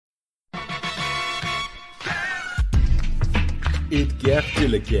Et gaff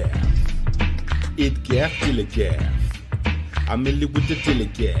til a gaff. Et gaff til a gaff. I'm illy with the till a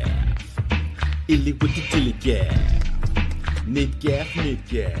gaff. Illy with the till a gaff. Nit gaff, nit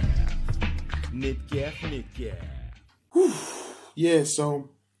gaff. Nit gaff, nit gaff. Yeah,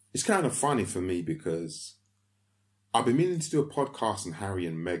 so it's kind of funny for me because I've been meaning to do a podcast on Harry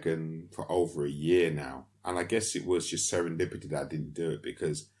and Meghan for over a year now. And I guess it was just serendipity that I didn't do it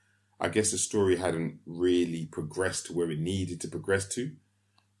because I guess the story hadn't really progressed to where it needed to progress to,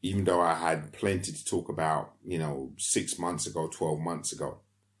 even though I had plenty to talk about, 6 months ago, 12 months ago.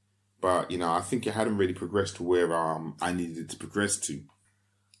 But, I think it hadn't really progressed to where I needed it to progress to.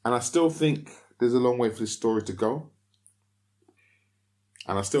 And I still think there's a long way for this story to go.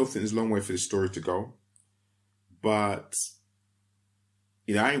 But,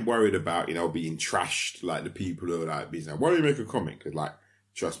 I ain't worried about, being trashed like the people who are like, why don't you make a comment? Because,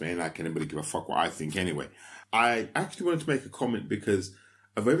 trust me, ain't like anybody give a fuck what I think anyway. I actually wanted to make a comment because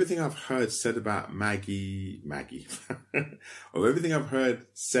of everything I've heard said about Maggie, of everything I've heard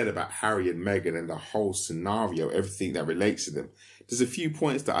said about Harry and Meghan and the whole scenario, everything that relates to them. There's a few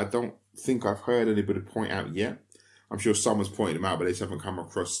points that I don't think I've heard anybody point out yet. I'm sure someone's pointed them out, but they just haven't come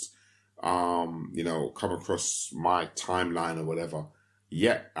across, come across my timeline or whatever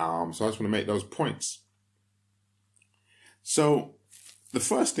yet. So I just want to make those points. So the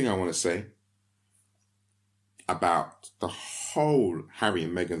first thing I want to say about the whole Harry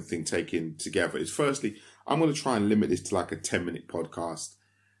and Meghan thing taken together is, firstly, I'm going to try and limit this to like a 10-minute podcast.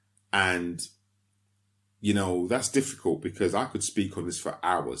 And, that's difficult because I could speak on this for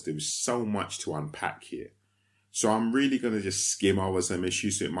hours. There is so much to unpack here. So I'm really going to just skim over some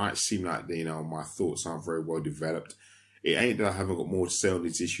issues. So it might seem like, my thoughts aren't very well developed. It ain't that I haven't got more to say on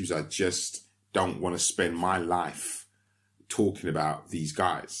these issues. I just don't want to spend my life talking about these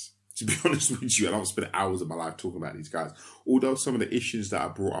guys. To be honest with you, I don't spend hours of my life talking about these guys. Although some of the issues that I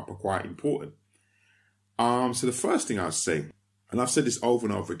brought up are quite important. So the first thing I'll say, and I've said this over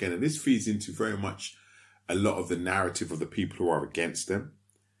and over again, and this feeds into very much a lot of the narrative of the people who are against them.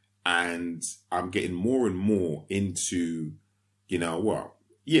 And I'm getting more and more into,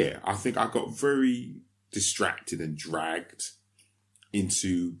 I think I got very distracted and dragged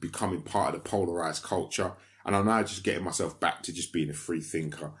into becoming part of the polarized culture. And I'm now just getting myself back to just being a free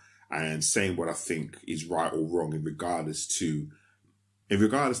thinker and saying what I think is right or wrong in regards to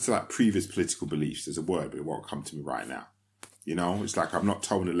like previous political beliefs. There's a word, but it won't come to me right now. It's like I'm not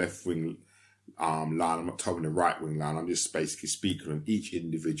towing the left wing line. I'm not towing the right wing line. I'm just basically speaking on each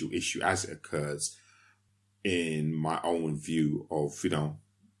individual issue as it occurs in my own view of,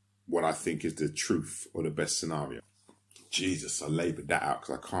 what I think is the truth or the best scenario. Jesus, I laboured that out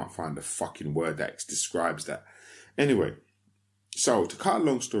because I can't find the fucking word that describes that. Anyway, so to cut a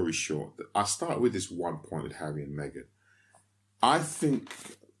long story short, I start with this one point with Harry and Meghan. I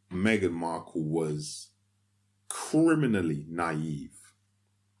think Meghan Markle was criminally naive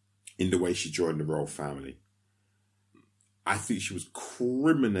in the way she joined the royal family. I think she was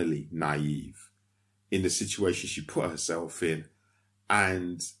criminally naive in the situation she put herself in.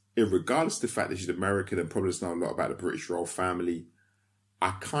 And regardless of the fact that she's American and probably doesn't know a lot about the British royal family,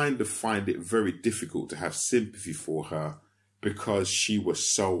 I kind of find it very difficult to have sympathy for her because she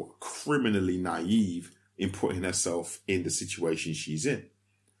was so criminally naive in putting herself in the situation she's in.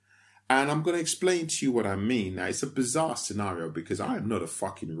 And I'm going to explain to you what I mean. Now, it's a bizarre scenario because I am not a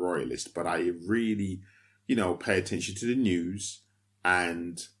fucking royalist, but I really, pay attention to the news.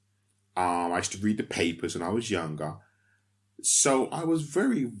 And I used to read the papers when I was younger. So I was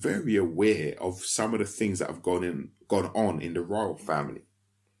very, very aware of some of the things that have gone on in the royal family.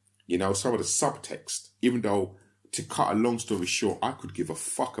 Some of the subtext, even though, to cut a long story short, I could give a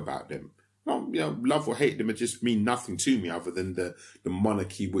fuck about them. Love or hate them, it just mean nothing to me other than the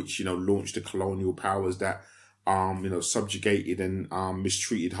monarchy, which, launched the colonial powers that, subjugated and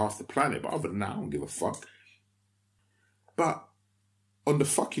mistreated half the planet. But other than that, I don't give a fuck. But on the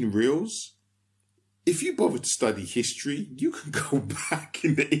fucking reals, if you bother to study history, you can go back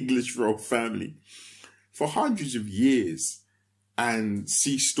in the English royal family for hundreds of years and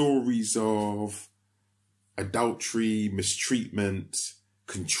see stories of adultery, mistreatment,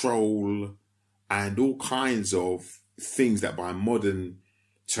 control, and all kinds of things that by modern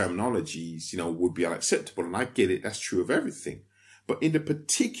terminologies, would be unacceptable. And I get it, that's true of everything. But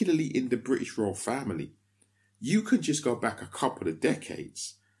particularly in the British royal family, you can just go back a couple of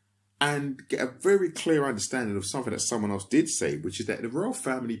decades and get a very clear understanding of something that someone else did say, which is that the royal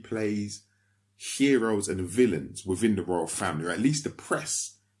family plays heroes and villains within the royal family, or at least the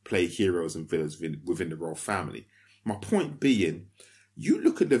press play heroes and villains within the royal family. My point being, you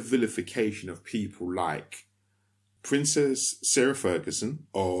look at the vilification of people like Princess Sarah Ferguson,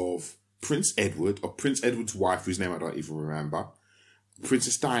 of Prince Edward, or Prince Edward's wife, whose name I don't even remember,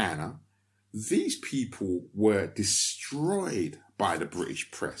 Princess Diana. These people were destroyed by the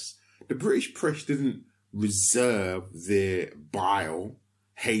British press. The British press didn't reserve their bile,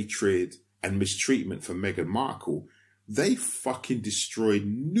 hatred, and mistreatment for Meghan Markle. They fucking destroyed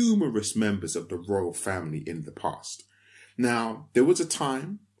numerous members of the royal family in the past. Now, there was a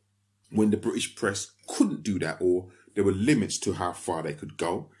time when the British press couldn't do that, or there were limits to how far they could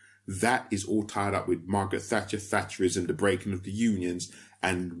go. That is all tied up with Margaret Thatcher, Thatcherism, the breaking of the unions,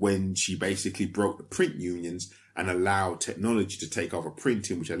 and when she basically broke the print unions and allowed technology to take over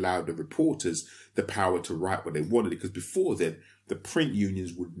printing, which allowed the reporters the power to write what they wanted. Because before then, the print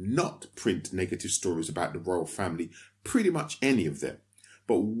unions would not print negative stories about the royal family, pretty much any of them.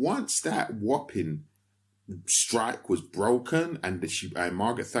 But once that whopping strike was broken, and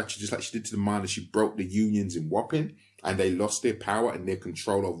Margaret Thatcher, just like she did to the miners, she broke the unions in Wapping, and they lost their power and their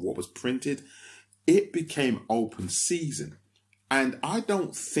control of what was printed, it became open season. And I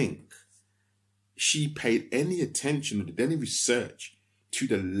don't think she paid any attention or did any research to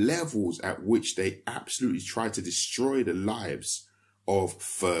the levels at which they absolutely tried to destroy the lives of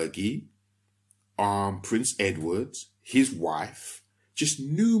Fergie, Prince Edward, his wife, just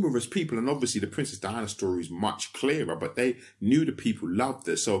numerous people. And obviously the Princess Diana story is much clearer, but they knew the people loved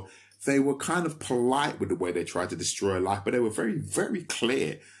her. So they were kind of polite with the way they tried to destroy her life, but they were very, very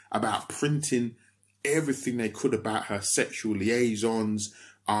clear about printing everything they could about her sexual liaisons,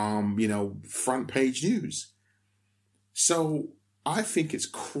 front page news. So I think it's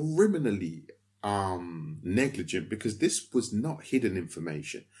criminally negligent, because this was not hidden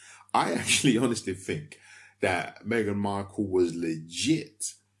information. I actually honestly think that Meghan Markle was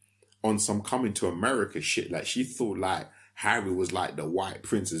legit on some coming to America shit. Like, she thought like Harry was like the white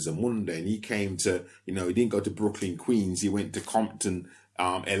prince of Zamunda, and he came to, he didn't go to Brooklyn, Queens. He went to Compton,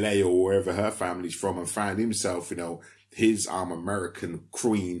 LA, or wherever her family's from, and found himself, his American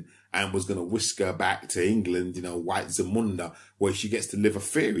queen, and was going to whisk her back to England, white Zamunda, where she gets to live a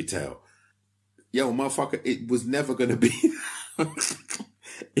fairy tale. Yo, motherfucker, it was never going to be,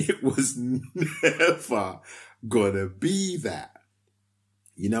 it was never going to be that.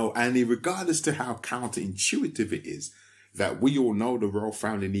 And regardless to how counterintuitive it is, that we all know the royal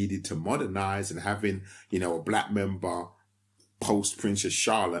family needed to modernize, and having, a black member post Princess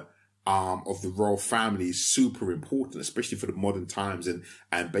Charlotte of the royal family is super important, especially for the modern times,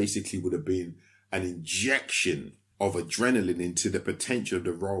 and basically would have been an injection of adrenaline into the potential of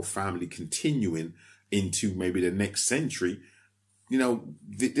the royal family continuing into maybe the next century.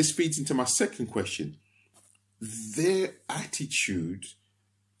 This feeds into my second question. Their attitude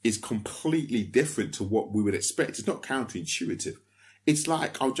is completely different to what we would expect. It's not counterintuitive. It's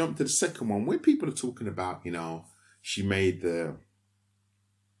like, I'll jump to the second one, where people are talking about, she made the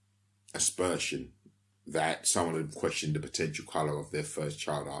aspersion that someone had questioned the potential colour of their first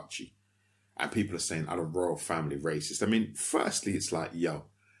child, Archie. And people are saying, are the royal family racist? I mean, firstly, it's like, yo,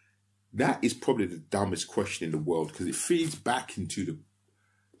 that is probably the dumbest question in the world, because it feeds back into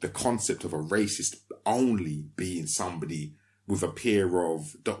the concept of a racist only being somebody with a pair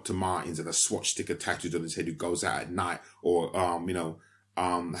of Dr. Martens and a swatch sticker tattooed on his head who goes out at night, or,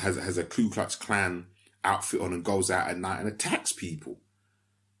 has a Ku Klux Klan outfit on and goes out at night and attacks people.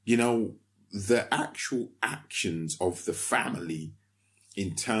 The actual actions of the family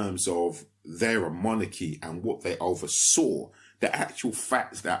in terms of their monarchy and what they oversaw, the actual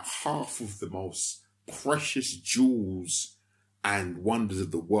fact that half of the most precious jewels and wonders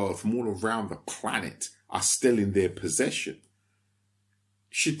of the world from all around the planet are still in their possession,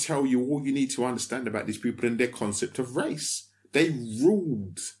 should tell you all you need to understand about these people and their concept of race. They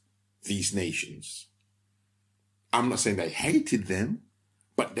ruled these nations. I'm not saying they hated them,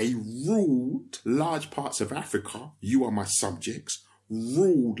 but they ruled large parts of Africa. You are my subjects.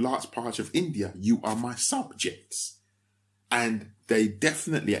 Ruled large parts of India. You are my subjects. And they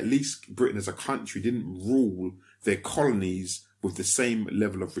definitely, at least Britain as a country, didn't rule their colonies with the same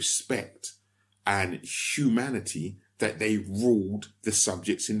level of respect and humanity that they ruled the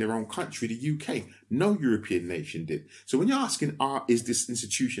subjects in their own country, the UK. No European nation did. So when you're asking, is this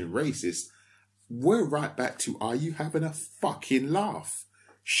institution racist? We're right back to, are you having a fucking laugh?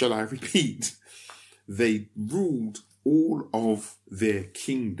 Shall I repeat? They ruled all of their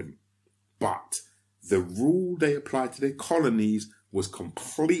kingdom, but the rule they applied to their colonies was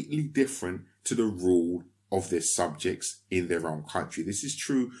completely different to the rule of their subjects in their own country. This is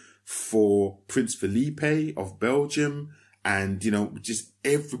true for Prince Felipe of Belgium, and, just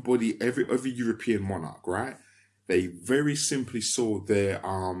everybody, every European monarch, right? They very simply saw their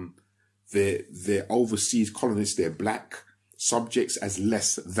their overseas colonists, their black subjects, as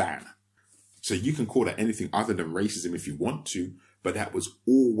less than. So you can call that anything other than racism if you want to, but that was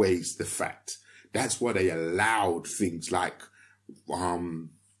always the fact. That's why they allowed things like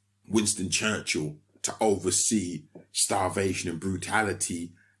Winston Churchill to oversee starvation and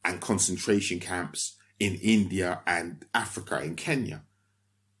brutality and concentration camps in India and Africa, in Kenya.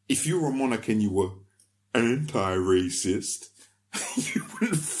 If you were a monarch and you were anti-racist, you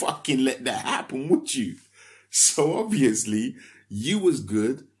wouldn't fucking let that happen, would you? So obviously, you was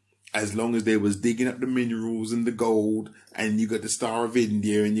good as long as they was digging up the minerals and the gold, and you got the Star of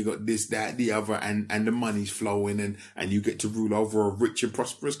India, and you got this, that, the other, and the money's flowing, and you get to rule over a rich and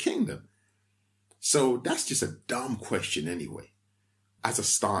prosperous kingdom. So that's just a dumb question anyway, as a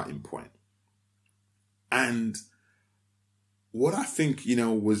starting point. And what I think,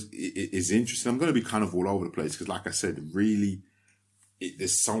 is interesting, I'm going to be kind of all over the place, because like I said, really,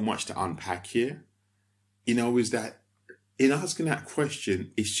 there's so much to unpack here, is that in asking that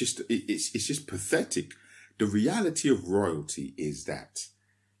question, it's just pathetic. The reality of royalty is that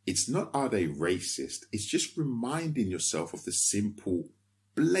it's not, are they racist? It's just reminding yourself of the simple,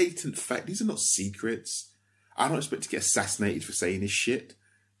 blatant fact. These are not secrets. I don't expect to get assassinated for saying this shit,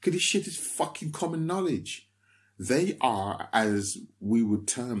 because this shit is fucking common knowledge. They are, as we would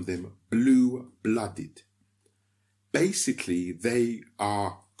term them, blue-blooded. Basically, they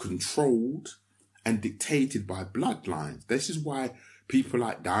are controlled and dictated by bloodlines. This is why people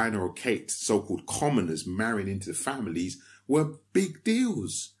like Diana or Kate, so-called commoners marrying into the families, were big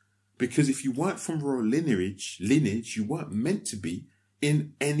deals. Because if you weren't from royal lineage, you weren't meant to be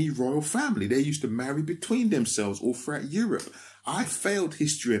in any royal family. They used to marry between themselves all throughout Europe. I failed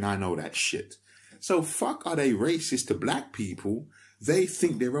history and I know that shit. So fuck are they racist to black people? They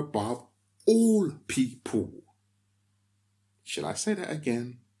think they're above all people. Shall I say that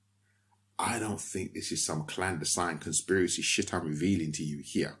again? I don't think this is some clandestine conspiracy shit I'm revealing to you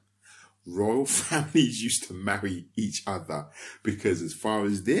here. Royal families used to marry each other because as far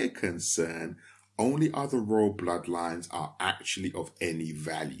as they're concerned, only other royal bloodlines are actually of any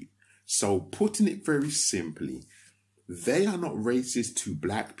value. So putting it very simply, they are not racist to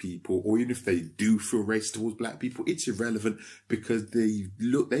black people, or even if they do feel racist towards black people, it's irrelevant because they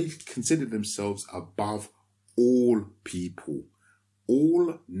consider themselves above all people.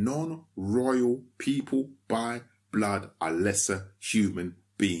 All non-royal people by blood are lesser human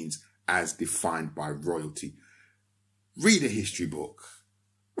beings as defined by royalty. Read a history book.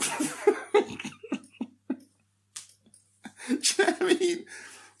 Do you know what I mean?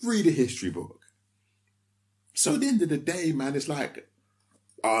 Read a history book. So at the end of the day, man, it's like,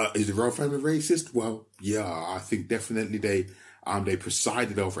 is the royal family racist? Well, yeah, I think definitely they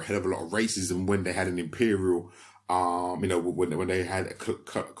presided over a hell of a lot of racism when they had an imperial when they had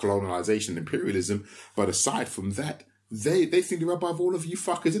colonization and imperialism. But aside from that, they think they're above all of you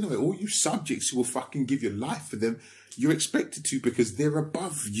fuckers anyway. All you subjects who will fucking give your life for them, you're expected to because they're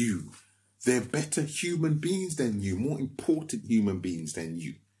above you. They're better human beings than you, more important human beings than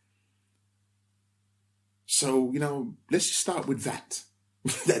you. So, let's just start with that.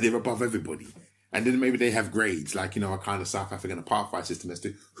 That they're above everybody. And then maybe they have grades, like, a kind of South African apartheid system as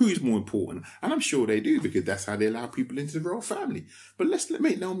to who is more important. And I'm sure they do, because that's how they allow people into the royal family. But let's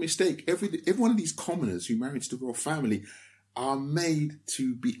make no mistake, every one of these commoners who marry into the royal family are made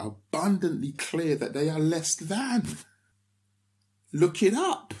to be abundantly clear that they are less than. Look it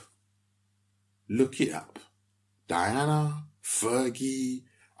up. Look it up. Diana, Fergie,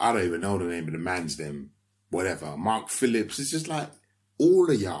 I don't even know the name of the man's them, whatever, Mark Phillips. It's just like,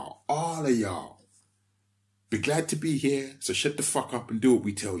 all of y'all. Be glad to be here, so shut the fuck up and do what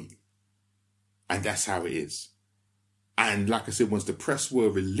we tell you. And that's how it is. And like I said, once the press were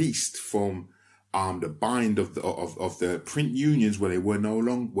released from the bind of the print unions, where they were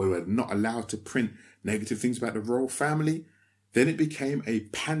not allowed to print negative things about the royal family, then it became a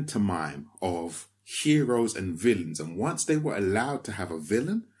pantomime of heroes and villains. And once they were allowed to have a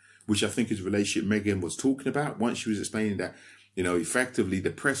villain, which I think is the relationship Meghan was talking about, once she was explaining that, effectively the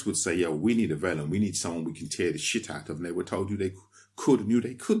press would say, yo, we need a villain. We need someone we can tear the shit out of. And they were told who they could and who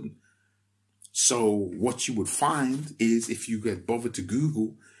they couldn't. So what you would find is, if you get bothered to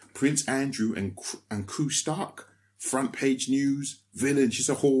Google Prince Andrew and Crew Stark, front page news, villain, she's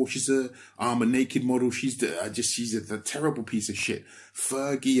a whore, she's a naked model, she's a terrible piece of shit.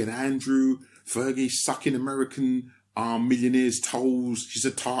 Fergie and Andrew, Fergie sucking American millionaires' toes. She's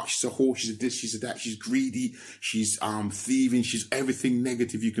a tart, she's a whore, she's a this, she's a that, she's greedy, she's thieving, she's everything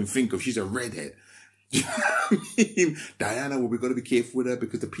negative you can think of. She's a redhead. Do you know what I mean? Diana, well, we've got to be careful with her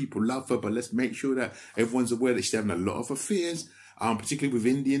because the people love her, but let's make sure that everyone's aware that she's having a lot of affairs particularly with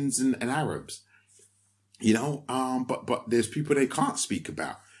Indians and Arabs. You know, but there's people they can't speak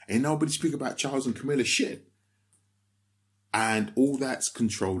about. Ain't nobody speak about Charles and Camilla shit. And all that's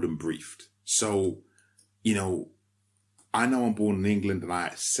controlled and briefed. So, you know, I know I'm born in England and I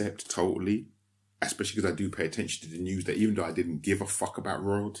accept totally, especially because I do pay attention to the news, that even though I didn't give a fuck about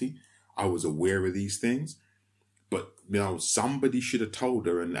royalty, I was aware of these things. But, you know, somebody should have told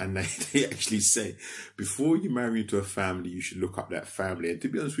her, and they actually say, before you marry into a family, you should look up that family. And to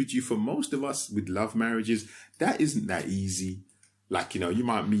be honest with you, for most of us with love marriages, that isn't that easy. Like, you know, you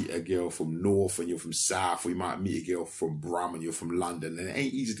might meet a girl from North and you're from South, or you might meet a girl from Brum and you're from London, and it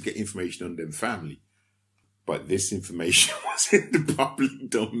ain't easy to get information on them family. But this information was in the public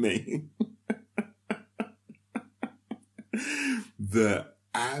domain. The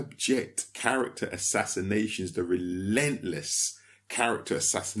abject character assassinations, the relentless character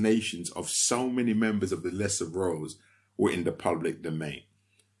assassinations of so many members of the lesser royals were in the public domain.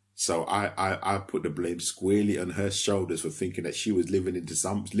 So I put the blame squarely on her shoulders for thinking that she was living in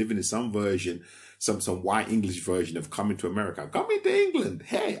some version, some white English version of coming to America. Coming to England.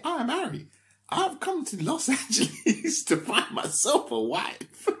 Hey, I'm Harry. I've come to Los Angeles to find myself a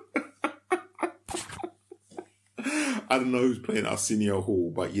wife. I don't know who's playing Arsenio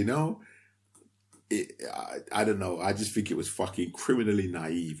Hall, but you know, I don't know. I just think it was fucking criminally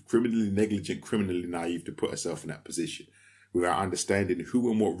naive, criminally negligent, criminally naive to put herself in that position without understanding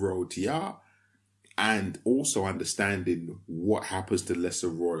who and what royalty are, and also understanding what happens to lesser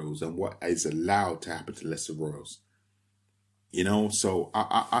royals and what is allowed to happen to lesser royals. You know, so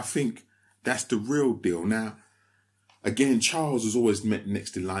I think that's the real deal. Now, again, Charles was always met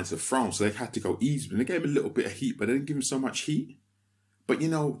next in line to the throne, so they had to go easy. And they gave him a little bit of heat, but they didn't give him so much heat. But, you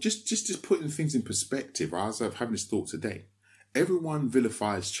know, just putting things in perspective, I was having this thought today. Everyone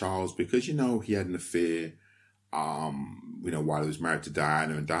vilifies Charles because, you know, he had an affair, you know, while he was married to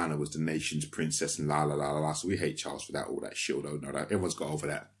Diana, and Diana was the nation's princess and la, la, la, la, la. So we hate Charles for that, all that shit, although no, everyone's got over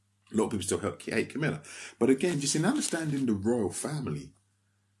that. A lot of people still hate Camilla. But again, just in understanding the royal family,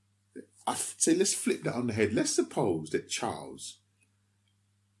 I say let's flip that on the head. Let's suppose that Charles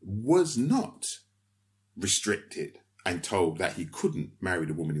was not restricted and told that he couldn't marry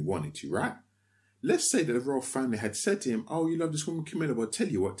the woman he wanted to, right? Let's say that the royal family had said to him, oh, you love this woman Camilla, well, tell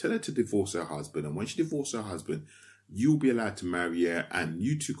you what, tell her to divorce her husband. And when she divorces her husband, you'll be allowed to marry her, and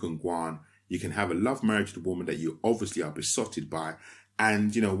you two can go on. You can have a love marriage to the woman that you obviously are besotted by.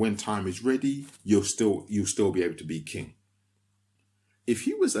 And, you know, when time is ready, you'll still be able to be king. If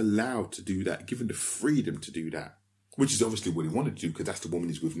he was allowed to do that, given the freedom to do that, which is obviously what he wanted to do because that's the woman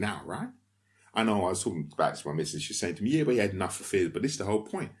he's with now, right? I know I was talking about this to my missus. She's saying to me, yeah, but he had enough affairs. But this is the whole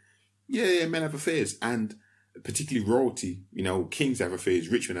point. Yeah, men have affairs. And particularly royalty, you know, kings have affairs,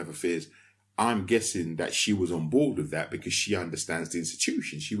 rich men have affairs. I'm guessing that she was on board with that because she understands the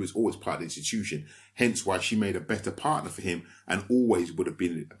institution. She was always part of the institution. Hence why she made a better partner for him and always would have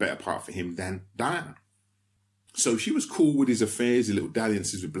been a better partner for him than Diana. So she was cool with his affairs, his little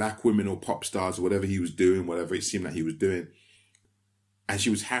dalliances with black women or pop stars or whatever he was doing, whatever it seemed like he was doing. And she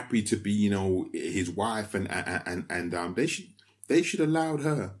was happy to be, you know, his wife, and they should allowed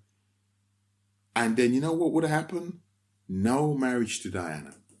her. And then, you know what would have happened? No marriage to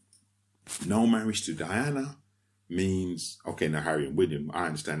Diana. No marriage to Diana means, okay, now Harry and William, I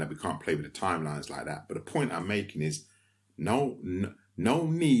understand that we can't play with the timelines like that. But the point I'm making is no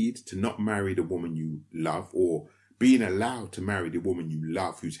need to not marry the woman you love, or being allowed to marry the woman you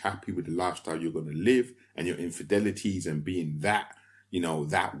love who's happy with the lifestyle you're going to live and your infidelities, and being that, you know,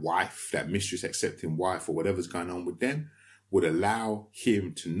 that wife, that mistress accepting wife, or whatever's going on with them, would allow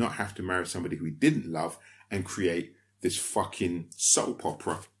him to not have to marry somebody who he didn't love and create this fucking soap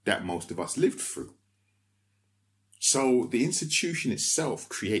opera that most of us lived through. So the institution itself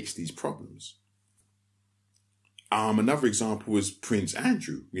creates these problems. Another example was Prince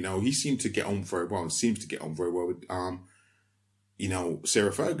Andrew. You know, he seemed to get on very well and seems to get on very well with, you know,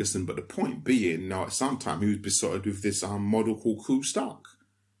 Sarah Ferguson. But the point being, you know, at some time he was besotted with this model called Koo Stark.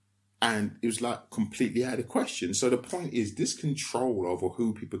 And it was like completely out of question. So the point is, this control over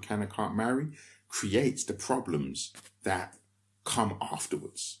who people can and can't marry creates the problems that come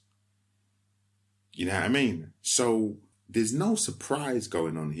afterwards. You know what I mean? So there's no surprise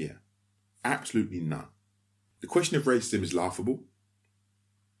going on here. Absolutely none. The question of racism is laughable.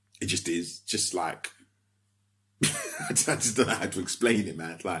 It just is. Just like, I just don't know how to explain it,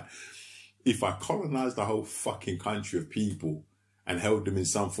 man. It's like, if I colonized the whole fucking country of people and held them in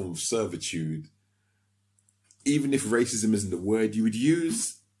some form of servitude, even if racism isn't the word you would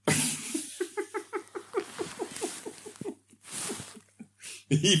use,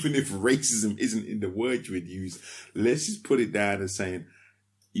 Even if racism isn't in the word you would use, let's just put it down as saying,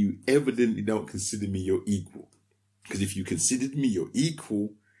 you evidently don't consider me your equal. Because if you considered me your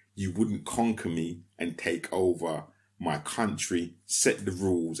equal, you wouldn't conquer me and take over my country, set the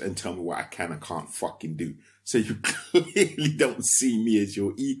rules, and tell me what I can and can't fucking do. So you clearly don't see me as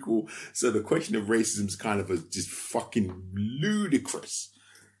your equal. So the question of racism is kind of just fucking ludicrous.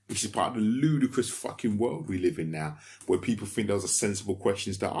 Which is part of the ludicrous fucking world we live in now, where people think those are sensible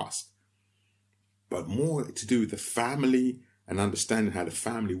questions to ask. But more to do with the family and understanding how the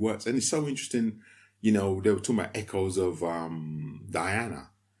family works. And it's so interesting, you know, they were talking about echoes of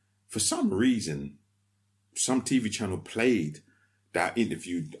Diana. For some reason, some TV channel played that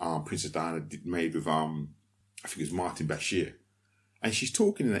interview Princess Diana made with, I think it was Martin Bashir. And she's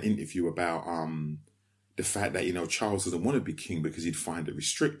talking in that interview about the fact that, you know, Charles doesn't want to be king because he'd find it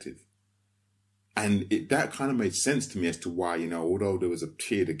restrictive. And that kind of made sense to me as to why, you know, although there was a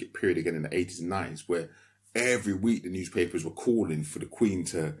period again in the 80s and 90s where every week the newspapers were calling for the Queen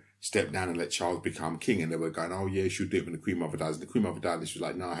to step down and let Charles become king. And they were going, oh yeah, she'll do it when the Queen Mother dies. And the Queen Mother died and she was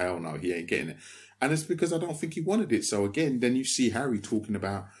like, no, hell no, he ain't getting it. And it's because I don't think he wanted it. So again, then you see Harry talking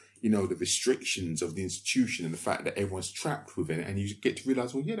about, you know, the restrictions of the institution and the fact that everyone's trapped within it. And you get to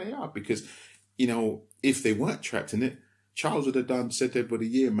realize, well, yeah, they are. Because, you know, if they weren't trapped in it, Charles would have said to everybody,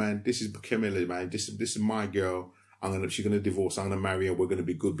 yeah, man, this is Camilla, man. This is my girl. She's going to divorce. I'm going to marry her. We're going to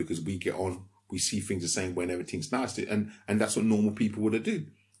be good because we get on. We see things the same way and everything's nice. And that's what normal people would have do.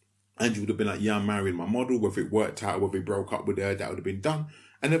 Andrew would have been like, yeah, I'm marrying my model. Whether it worked out, whether he broke up with her, that would have been done.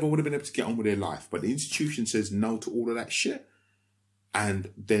 And everyone would have been able to get on with their life. But the institution says no to all of that shit.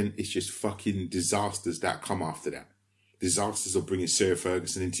 And then it's just fucking disasters that come after that. Disasters of bringing Sarah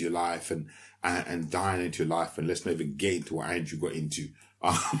Ferguson into your life and Diana into your life. And let's not even get into what Andrew got into.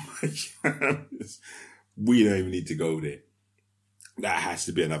 We don't even need to go there. That has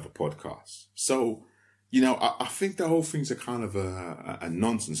to be another podcast. So, you know, I think the whole thing's a kind of a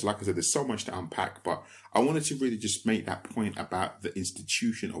nonsense. Like I said, there's so much to unpack, but I wanted to really just make that point about the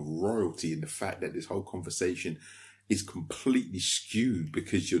institution of royalty and the fact that this whole conversation is completely skewed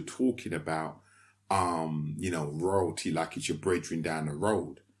because you're talking about, you know, royalty like it's your brethren down the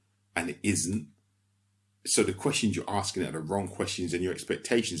road, and it isn't. So the questions you're asking are the wrong questions and your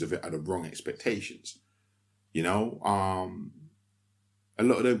expectations of it are the wrong expectations. You know, a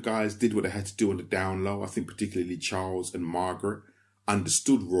lot of them guys did what they had to do on the down low. I think particularly Charles and Margaret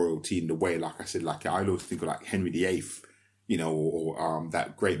understood royalty in the way, like I said, like I always think of like Henry VIII, you know, or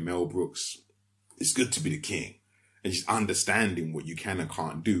that great Mel Brooks. It's good to be the king and just understanding what you can and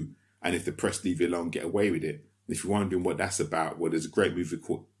can't do. And if the press leave you alone, get away with it. If you're wondering what that's about, well, there's a great movie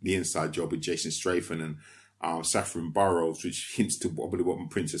called The Inside Job with Jason Statham and Saffron Burrows, which hints to probably what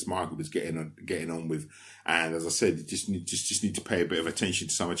Princess Margaret was getting on with. And as I said, you just need to pay a bit of attention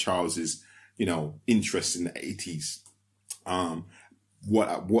to some of Charles's, you know, interests in the 80s.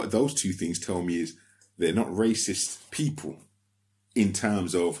 What those two things tell me is they're not racist people in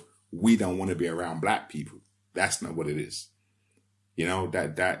terms of we don't want to be around black people. That's not what it is. You know,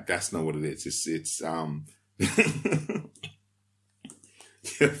 that's not what it is. It's you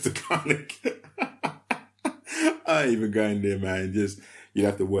have to kind of I ain't even going there, man. Just you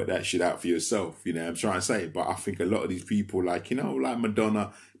have to work that shit out for yourself. You know what I'm trying to say? But I think a lot of these people, like, you know, like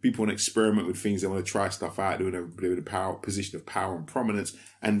Madonna, people want to experiment with things. They want to try stuff out. They're in a position of power and prominence,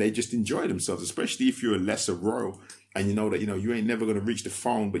 and they just enjoy themselves, especially if you're a lesser royal and you know that, you know, you ain't never going to reach the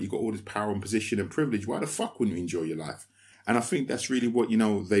throne, but you got all this power and position and privilege. Why the fuck wouldn't you enjoy your life? And I think that's really what, you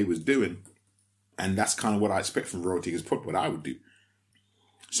know, they was doing. And that's kind of what I expect from royalty, is probably what I would do.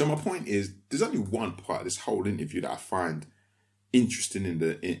 So my point is, there's only one part of this whole interview that I find interesting in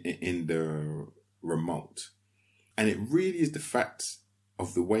the remote. And it really is the fact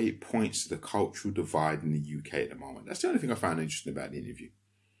of the way it points to the cultural divide in the UK at the moment. That's the only thing I found interesting about the interview.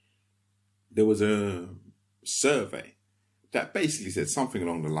 There was a survey that basically said something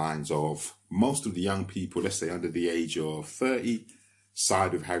along the lines of most of the young people, let's say under the age of 30,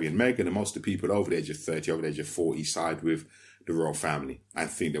 side with Harry and Meghan, and most of the people over the age of 30, over the age of 40, side with the royal family, and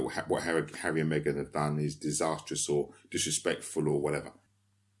think that what Harry and Meghan have done is disastrous or disrespectful or whatever.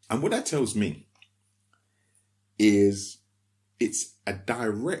 And what that tells me is it's a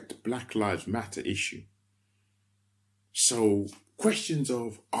direct Black Lives Matter issue. So questions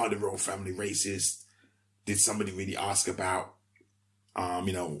of, are the royal family racist? Did somebody really ask about,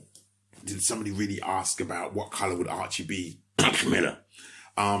 did somebody really ask about what colour would Archie be? Camilla.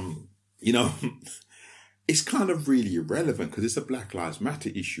 It's kind of really irrelevant because it's a Black Lives Matter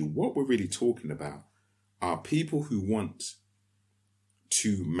issue. What we're really talking about are people who want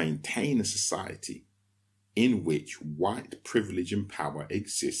to maintain a society in which white privilege and power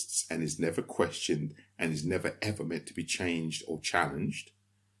exists and is never questioned and is never ever meant to be changed or challenged,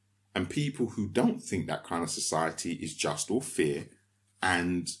 and people who don't think that kind of society is just or fair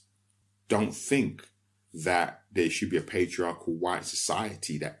and don't think that there should be a patriarchal white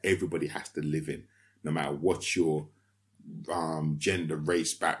society that everybody has to live in, no matter what your gender,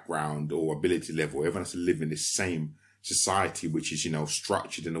 race, background, or ability level. Everyone has to live in this same society, which is,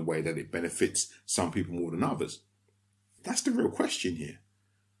 structured in a way that it benefits some people more than others. That's the real question here.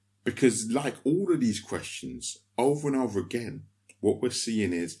 Because like all of these questions, over and over again, what we're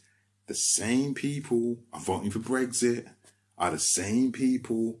seeing is the same people are voting for Brexit are the same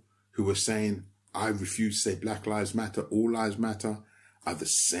people who are saying, I refuse to say Black Lives Matter, all lives matter, are the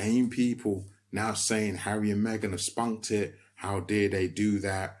same people now saying Harry and Meghan have spunked it. How dare they do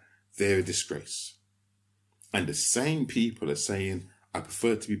that? They're a disgrace. And the same people are saying, I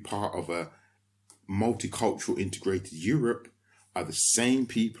prefer to be part of a multicultural integrated Europe, are the same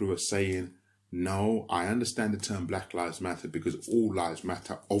people who are saying, no, I understand the term Black Lives Matter because all lives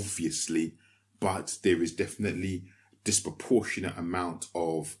matter, obviously, but there is definitely disproportionate amount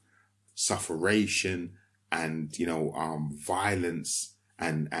of sufferation and, violence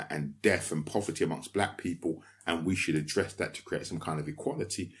and death and poverty amongst black people, and we should address that to create some kind of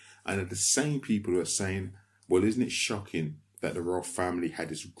equality. And are the same people who are saying, well, isn't it shocking that the royal family had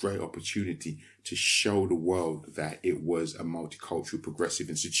this great opportunity to show the world that it was a multicultural progressive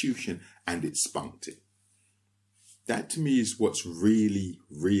institution and it spunked it? That to me is what's really,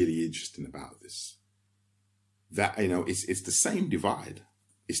 really interesting about this. That, it's the same divide.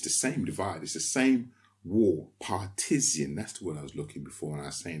 It's the same divide. It's the same war, partisan. That's the word I was looking before. And I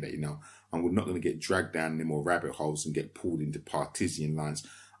was saying that, I'm not going to get dragged down any more rabbit holes and get pulled into partisan lines.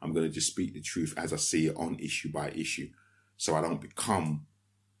 I'm going to just speak the truth as I see it on issue by issue. So I don't become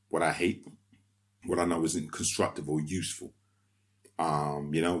what I hate, what I know isn't constructive or useful,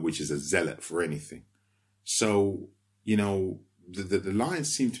 which is a zealot for anything. So, the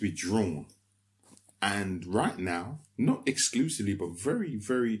lines seem to be drawn. And right now, not exclusively, but very,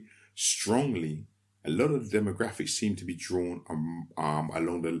 very strongly, a lot of the demographics seem to be drawn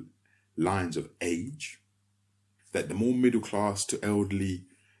along the lines of age. That the more middle class to elderly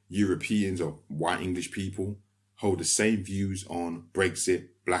Europeans or white English people hold the same views on Brexit,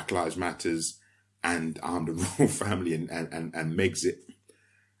 Black Lives Matters, and the royal family and Megxit.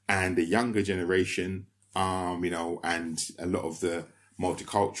 And the younger generation, and a lot of the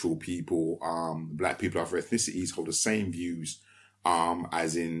multicultural people, black people of other ethnicities hold the same views,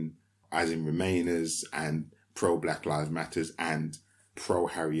 as in Remainers and pro Black Lives Matters and pro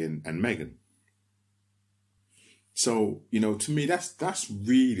Harry and Meghan. So, to me, that's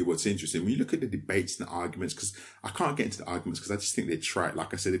really what's interesting. When you look at the debates and the arguments, because I can't get into the arguments because I just think they're trite.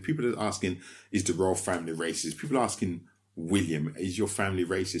 Like I said, if people are asking, is the royal family racist? People are asking, William, is your family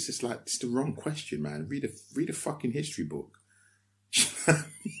racist? It's like, it's the wrong question, man. Read a fucking history book.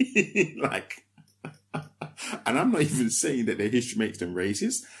 Like, and I'm not even saying that their history makes them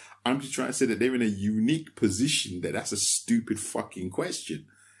racist. I'm just trying to say that they're in a unique position that's a stupid fucking question.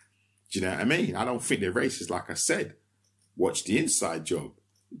 Do you know what I mean? I don't think they're racist. Like I said, watch The Inside Job.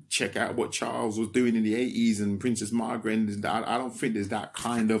 Check out what Charles was doing in the 80s and Princess Margaret. And I don't think there's that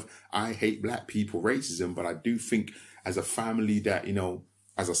kind of I hate black people racism, but I do think as a family that,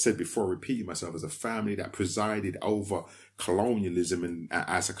 as I said before, repeating myself, as a family that presided over colonialism and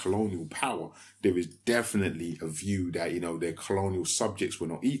as a colonial power, there is definitely a view that, their colonial subjects were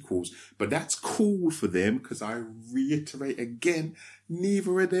not equals, but that's cool for them because I reiterate again,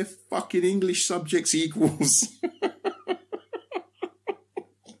 neither are their fucking English subjects equals.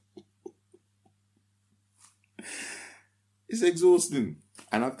 It's exhausting.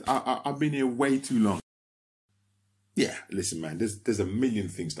 And I've been here way too long. Yeah, listen, man, there's a million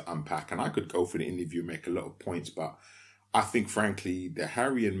things to unpack, and I could go for the interview and make a lot of points, but I think, frankly, the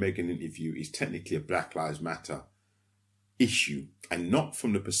Harry and Meghan interview is technically a Black Lives Matter issue, and not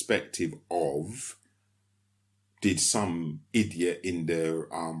from the perspective of did some idiot in the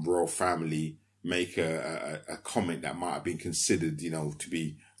royal family make a comment that might have been considered, to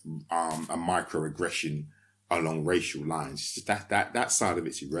be a microaggression along racial lines. It's just that side of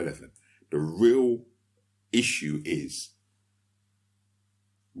it's irrelevant. The real issue is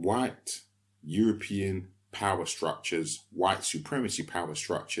white European power structures, white supremacy power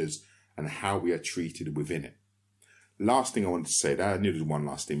structures, and how we are treated within it. Last thing I wanted to say, that I needed one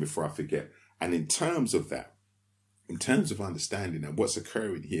last thing before I forget. And in terms of that, in terms of understanding that what's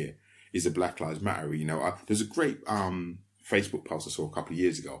occurring here is a Black Lives Matter, there's a great Facebook post I saw a couple of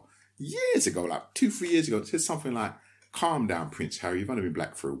years ago, like 2-3 years ago. It said something like, calm down, Prince Harry, you've only been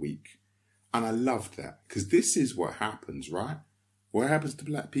black for a week. And I loved that, because this is what happens, right? What happens to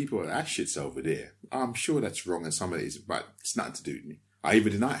black people? That shit's over there. I'm sure that's wrong, and some of it is, but it's nothing to do with me. I either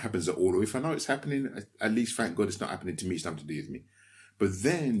deny it happens at all, or if I know it's happening, at least thank God it's not happening to me, it's nothing to do with me. But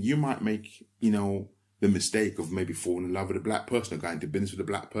then you might make, the mistake of maybe falling in love with a black person, or going to business with a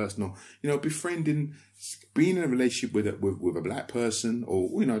black person, or, befriending, being in a relationship with a black person,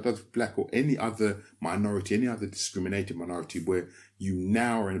 or, that's black or any other minority, any other discriminated minority, where you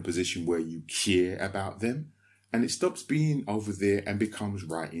now are in a position where you care about them, and it stops being over there and becomes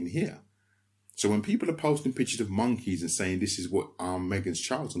right in here. So when people are posting pictures of monkeys and saying this is what Meghan's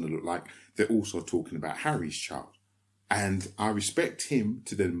child's going to look like, they're also talking about Harry's child. And I respect him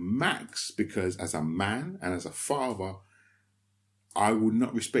to the max, because as a man and as a father, I would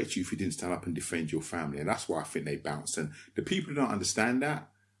not respect you if you didn't stand up and defend your family. And that's why I think they bounce. And the people who don't understand that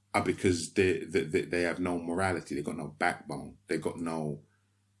are because they have no morality. They've got no backbone. They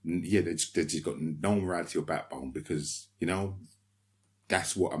just got no morality or backbone, because,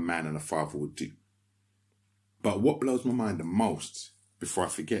 that's what a man and a father would do. But what blows my mind the most, before I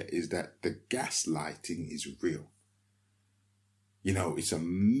forget, is that the gaslighting is real. It's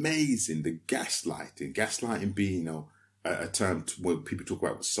amazing, the gaslighting. Gaslighting being, a term when people talk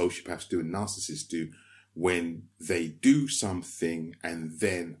about what sociopaths do and narcissists do, when they do something and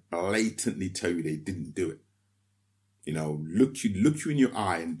then blatantly tell you they didn't do it. Look you in your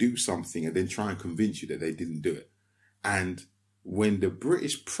eye and do something and then try and convince you that they didn't do it. And when the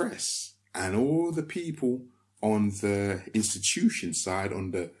British press and all the people on the institution side,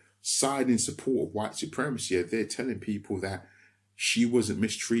 on the side in support of white supremacy, they're telling people that she wasn't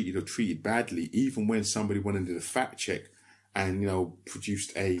mistreated or treated badly, even when somebody went and did a fact check and,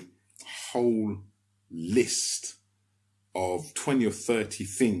 produced a whole list of 20 or 30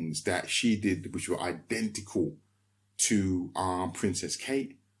 things that she did which were identical to Princess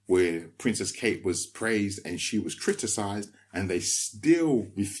Kate, where Princess Kate was praised and she was criticized, and they still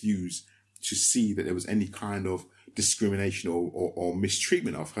refused to see that there was any kind of discrimination or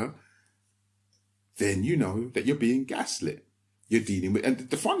mistreatment of her, then you know that you're being gaslit. You're dealing with, and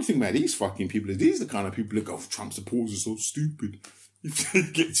the funny thing about these fucking people is these are the kind of people that go, Trump supporters are so stupid. He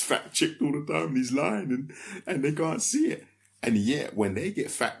gets fact checked all the time, he's lying, and they can't see it. And yet, when they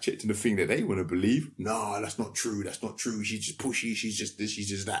get fact checked in the thing that they want to believe, no, that's not true, she's just pushy, she's just this, she's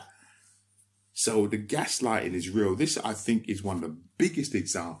just that. So the gaslighting is real. This, I think, is one of the biggest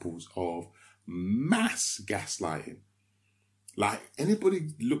examples of mass gaslighting. Like,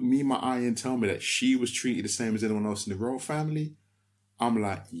 anybody look me in my eye and tell me that she was treated the same as anyone else in the royal family, I'm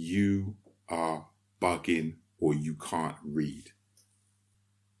like, you are bugging or you can't read.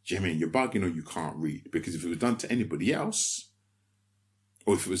 Do you know what I mean? You're bugging or you can't read. Because if it was done to anybody else,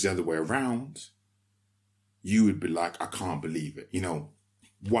 or if it was the other way around, you would be like, I can't believe it.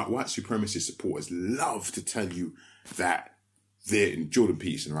 White supremacist supporters love to tell you that they're in Jordan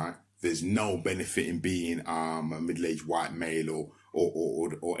Peterson, right? There's no benefit in being a middle-aged white male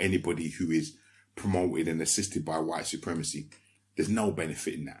or anybody who is promoted and assisted by white supremacy. There's no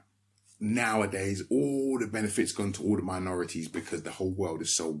benefit in that. Nowadays, all the benefits gone to all the minorities because the whole world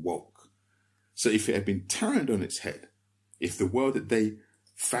is so woke. So if it had been turned on its head, if the world that they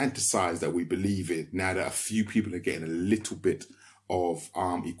fantasize that we believe in, now that a few people are getting a little bit of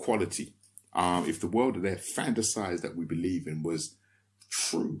equality, if the world that they fantasize that we believe in was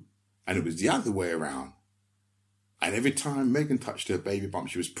true, and it was the other way around, and every time Meghan touched her baby bump,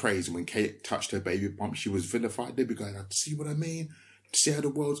 she was praised, and when Kate touched her baby bump, she was vilified, they'd be going, see what I mean? See how the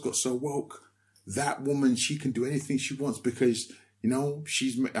world's got so woke? That woman, she can do anything she wants because,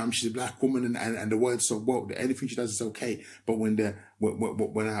 she's a black woman and the world's so woke that anything she does is okay. But when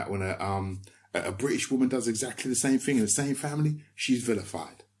a British woman does exactly the same thing in the same family, she's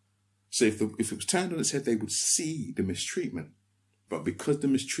vilified. So if it was turned on its head, they would see the mistreatment. But because the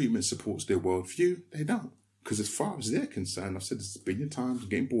mistreatment supports their worldview, they don't. Because as far as they're concerned, I've said this a billion times, I'm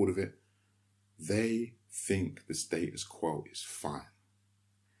getting bored of it, they think the status quo is fine.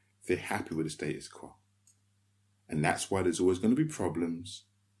 They're happy with the status quo. And that's why there's always going to be problems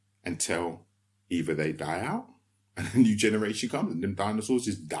until either they die out and a new generation comes and them dinosaurs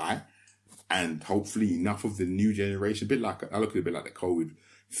just die. And hopefully enough of the new generation, I look at it a bit like the COVID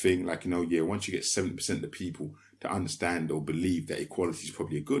thing, once you get 70% of the people to understand or believe that equality is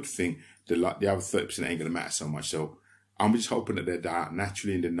probably a good thing, the other 30% ain't going to matter so much. So I'm just hoping that they die out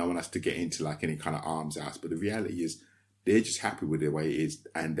naturally and then no one has to get into any kind of arms out. But the reality is they're just happy with the way it is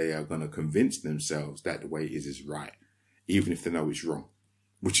and they are going to convince themselves that the way it is right, even if they know it's wrong,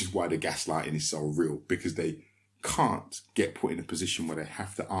 which is why the gaslighting is so real, because they can't get put in a position where they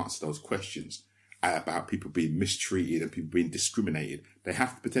have to answer those questions about people being mistreated and people being discriminated. They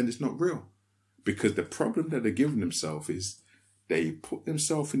have to pretend it's not real. Because the problem that they're giving themselves is they put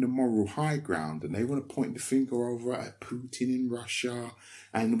themselves in the moral high ground and they want to point the finger over at Putin in Russia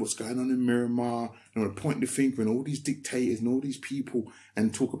and what's going on in Myanmar. They want to point the finger at all these dictators and all these people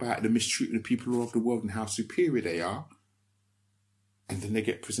and talk about the mistreatment of people all over the world and how superior they are. And then they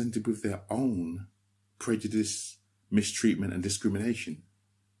get presented with their own prejudice, mistreatment and discrimination.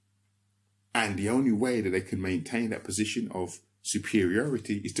 And the only way that they can maintain that position of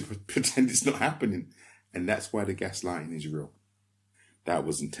superiority is to pretend it's not happening. And that's why the gaslighting is real. That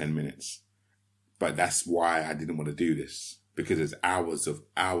wasn't 10 minutes. But that's why I didn't want to do this. Because there's hours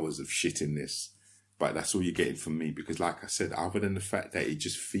of shit in this. But that's all you're getting from me. Because like I said, other than the fact that it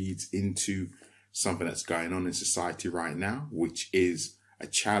just feeds into something that's going on in society right now, which is a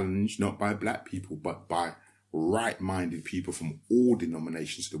challenge not by black people, but by right-minded people from all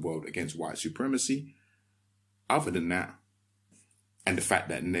denominations of the world against white supremacy. Other than that, and the fact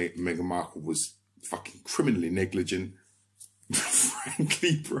that Meghan Markle was fucking criminally negligent,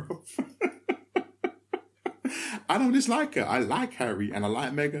 frankly, bro. I don't dislike her. I like Harry and I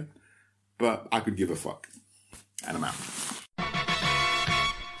like Meghan, but I could give a fuck. And I'm out.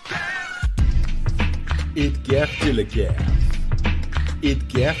 Et gaff til a gaff. Et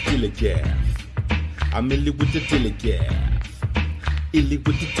gaff til a gaff. I'm illy with the till a gaff. Illy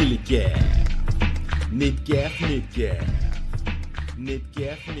with the till a gaff. Nit gaff, nit gaff. Nit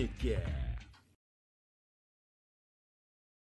gaff, nit gaff.